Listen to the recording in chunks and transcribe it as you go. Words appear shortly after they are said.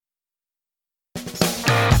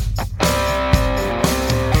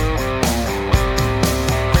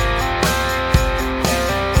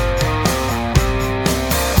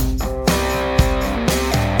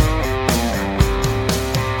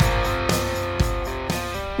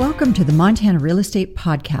Welcome to the Montana Real Estate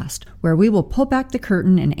Podcast, where we will pull back the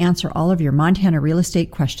curtain and answer all of your Montana real estate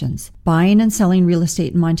questions. Buying and selling real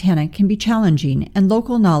estate in Montana can be challenging, and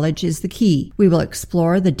local knowledge is the key. We will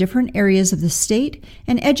explore the different areas of the state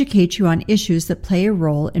and educate you on issues that play a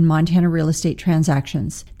role in Montana real estate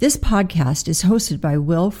transactions. This podcast is hosted by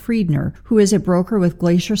Will Friedner, who is a broker with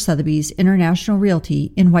Glacier Sotheby's International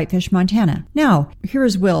Realty in Whitefish, Montana. Now, here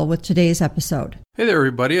is Will with today's episode. Hey there,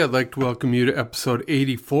 everybody. I'd like to welcome you to episode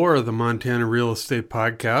 84 of the Montana Real Estate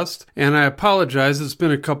Podcast. And I apologize, it's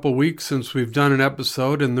been a couple weeks since we've done an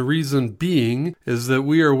episode, and the reason being is that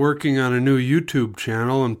we are working on a new YouTube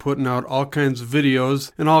channel and putting out all kinds of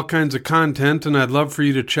videos and all kinds of content, and I'd love for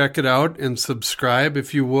you to check it out and subscribe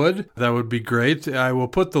if you would. That would be great. I will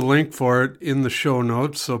put the link for it in the show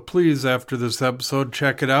notes, so please, after this episode,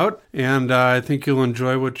 check it out, and I think you'll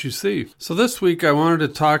enjoy what you see. So this week I wanted to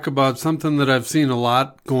talk about something that I've seen a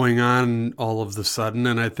lot going on all of the sudden,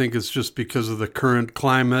 and I think it's just because of the current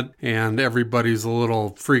climate and everybody's a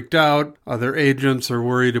little freaked out. Other agents are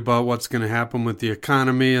worried about what's going to happen with the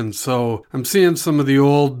economy, and so I'm seeing some of the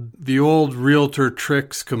old realtor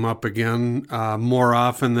tricks come up again more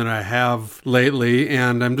often than I have lately,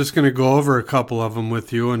 and I'm just going to go over a couple of them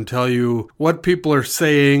with you and tell you what people are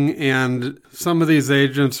saying. And some of these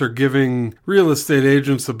agents are giving real estate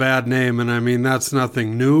agents a bad name, and I mean, that's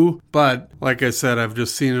nothing new, but like I said, I've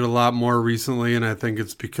just seen it a lot more recently, and I think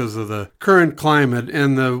it's because of the current climate.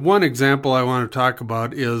 And the one example I want to talk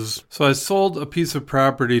about is, so I sold a piece of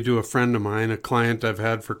property to a friend of mine, a client I've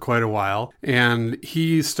had for quite a while, and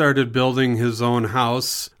he started building his own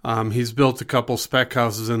house. He's built a couple spec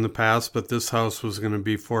houses in the past, but this house was going to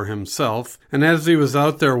be for himself. And as he was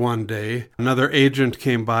out there one day, another agent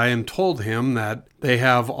came by and told him that they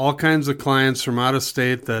have all kinds of clients from out of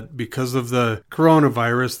state that because of the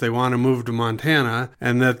coronavirus, they want to move to Montana,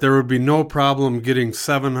 and that there would be no problem getting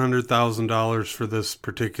 $700,000 for this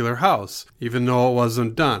particular house, even though it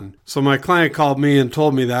wasn't done. So my client called me and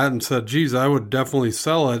told me that and said, geez, I would definitely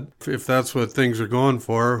sell it if that's what things are going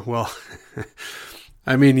for. Well,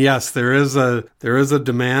 I mean, yes, there is a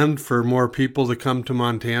demand for more people to come to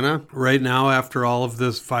Montana right now after all of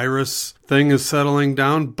this virus thing is settling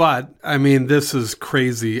down. But I mean, this is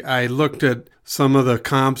crazy. I looked at some of the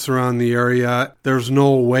comps around the area. There's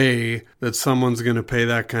no way that someone's going to pay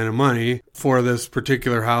that kind of money for this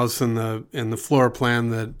particular house and the floor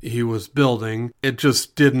plan that he was building. It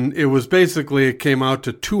just didn't. It was basically, it came out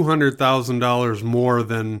to $200,000 more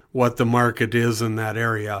than what the market is in that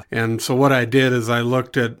area. And so what I did is I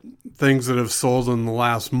looked at things that have sold in the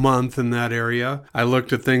last month in that area. I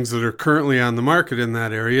looked at things that are currently on the market in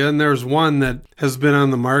that area, and there's one that has been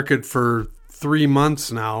on the market for 3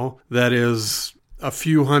 months now that is a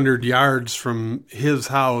few hundred yards from his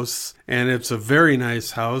house, and it's a very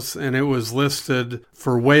nice house, and it was listed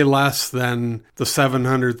for way less than the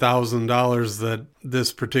 $700,000 that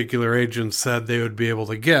this particular agent said they would be able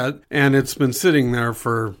to get. And it's been sitting there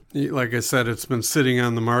for, like I said, it's been sitting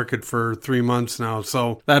on the market for 3 months now.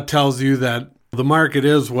 So that tells you that the market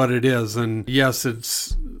is what it is. And yes,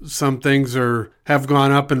 some things have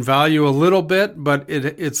gone up in value a little bit, but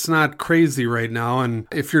it's not crazy right now. And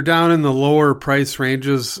if you're down in the lower price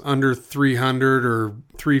ranges, under 300 or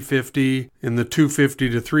 350, in the 250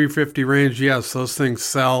 to 350 range, yes, those things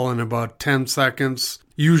sell in about 10 seconds,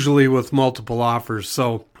 usually with multiple offers.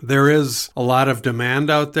 So there is a lot of demand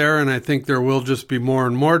out there, and I think there will just be more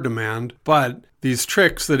and more demand. But these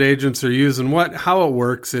tricks that agents are using, how it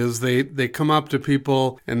works is they come up to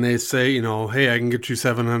people and they say, hey, I can get you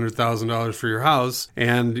 $700,000 for your house,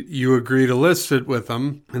 and you agree to list it with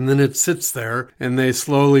them, and then it sits there, and they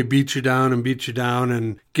slowly beat you down and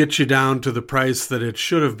get you down to the price that it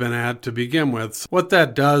should have been at to begin with. So what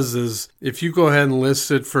that does is, if you go ahead and list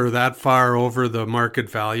it for that far over the market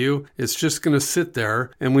value, it's just going to sit there.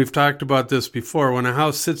 And we've talked about this before. When a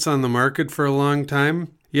house sits on the market for a long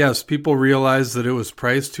time, yes, people realize that it was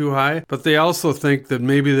priced too high, but they also think that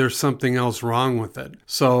maybe there's something else wrong with it.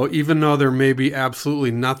 So even though there may be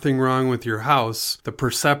absolutely nothing wrong with your house, the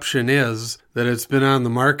perception is that it's been on the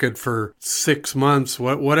market for 6 months,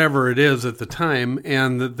 whatever it is at the time,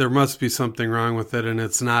 and that there must be something wrong with it, and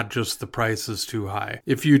it's not just the price is too high.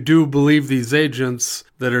 If you do believe these agents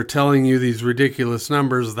that are telling you these ridiculous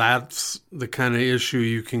numbers, that's the kind of issue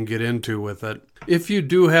you can get into with it. If you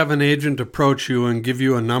do have an agent approach you and give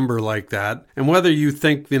you a number like that, and whether you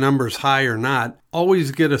think the number's high or not,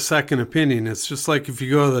 always get a second opinion. It's just like if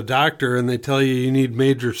you go to the doctor and they tell you need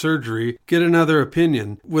major surgery, get another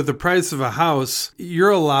opinion. With the price of a house,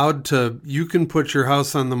 you can put your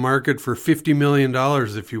house on the market for $50 million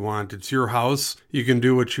if you want. It's your house. You can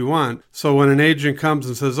do what you want. So when an agent comes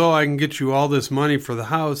and says, I can get you all this money for the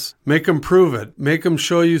house, make them prove it. Make them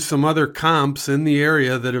show you some other comps in the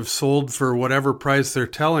area that have sold for whatever price they're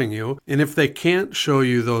telling you. And if they can't show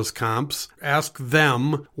you those comps, ask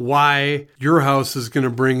them why your house is going to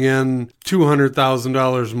bring in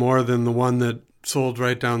 $200,000 more than the one that sold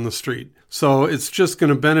right down the street. So it's just going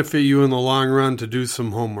to benefit you in the long run to do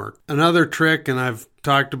some homework. Another trick, and I've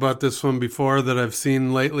talked about this one before, that I've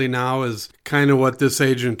seen lately now is kind of what this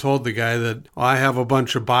agent told the guy, that I have a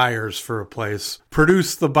bunch of buyers for a place.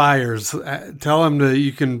 Produce the buyers. Tell them that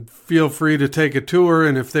you can feel free to take a tour,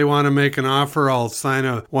 and if they want to make an offer, I'll sign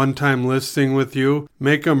a one-time listing with you.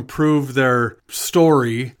 Make them prove their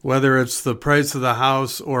story, whether it's the price of the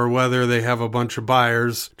house or whether they have a bunch of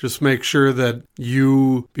buyers. Just make sure that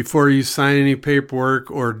before you sign any paperwork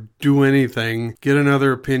or do anything, get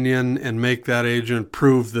another opinion and make that agent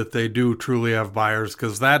prove that they do truly have buyers,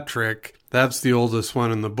 because that trick, that's the oldest one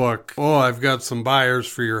in the book. I've got some buyers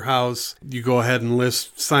for your house. You go ahead and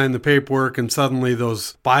sign the paperwork, and suddenly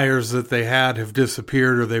those buyers that they had have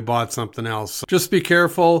disappeared or they bought something else. So just be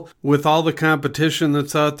careful with all the competition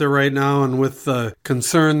that's out there right now, and with the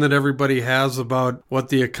concern that everybody has about what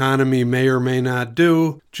the economy may or may not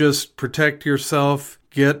do. Just protect yourself.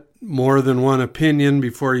 Get more than one opinion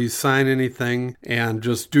before you sign anything, and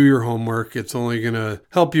just do your homework. It's only going to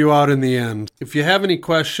help you out in the end. If you have any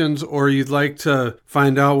questions or you'd like to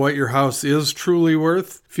find out what your house is truly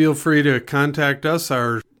worth, feel free to contact us.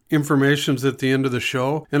 Our information's at the end of the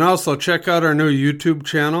show. And also check out our new YouTube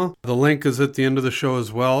channel. The link is at the end of the show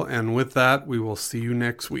as well. And with that, we will see you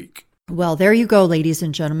next week. Well, there you go, ladies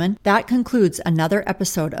and gentlemen. That concludes another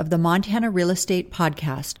episode of the Montana Real Estate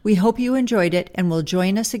Podcast. We hope you enjoyed it and will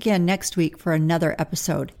join us again next week for another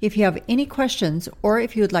episode. If you have any questions or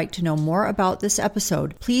if you would like to know more about this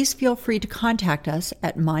episode, please feel free to contact us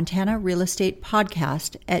at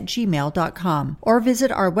montanarealestatepodcast@gmail.com or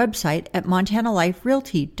visit our website at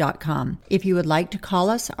montanaliferealty.com. If you would like to call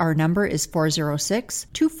us, our number is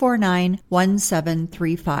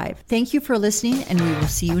 406-249-1735. Thank you for listening, and we will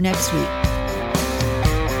see you next week.